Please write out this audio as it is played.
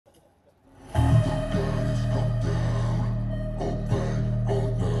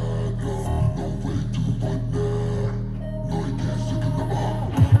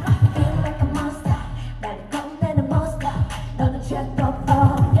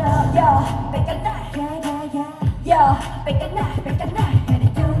뺏겼나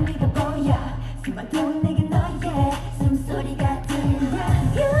그래도 네가 보여 숨어도 내게 너의 숨소리가 들려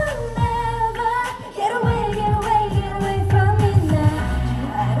You never get away from me now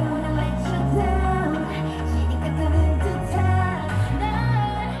I don't wanna let you down 시니까 뜨는 듯한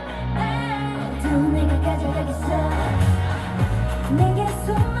모두 내가 가져가겠어 내게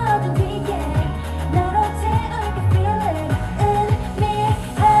숨어둔 뒤에 너로 채울게 feeling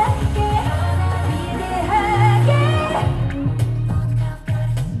은밀하게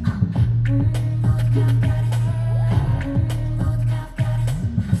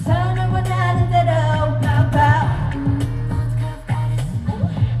선을 원하는 대로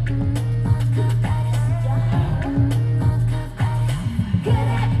그래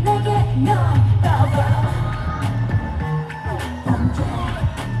내게 너 범죄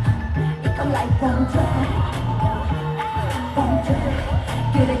이건 like 범죄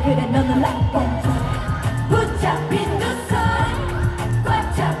그래 너는 like 범죄 붙잡힌 두 손 꽉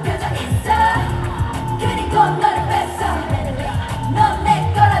잡혀져 있어 그리고 너를 뺐어 넌 내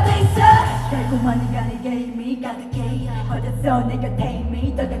거라 돼 있어 달콤한 인간의 게임이 가득해 어렸어 내 곁에 이미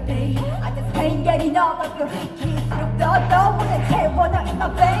더 곁에 I just can't get enough of your 키스록 더 오늘 채워 너 in my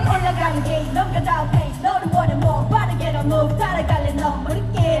vein 올라가는 게 넘겨다 pace 너를 원해 more 빠르게 너 move 따라갈래 너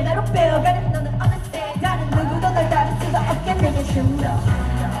모르게 나로 빼어가는 너는 어느새 다른 누구도 널 다룰 수가 없게 내게 숨어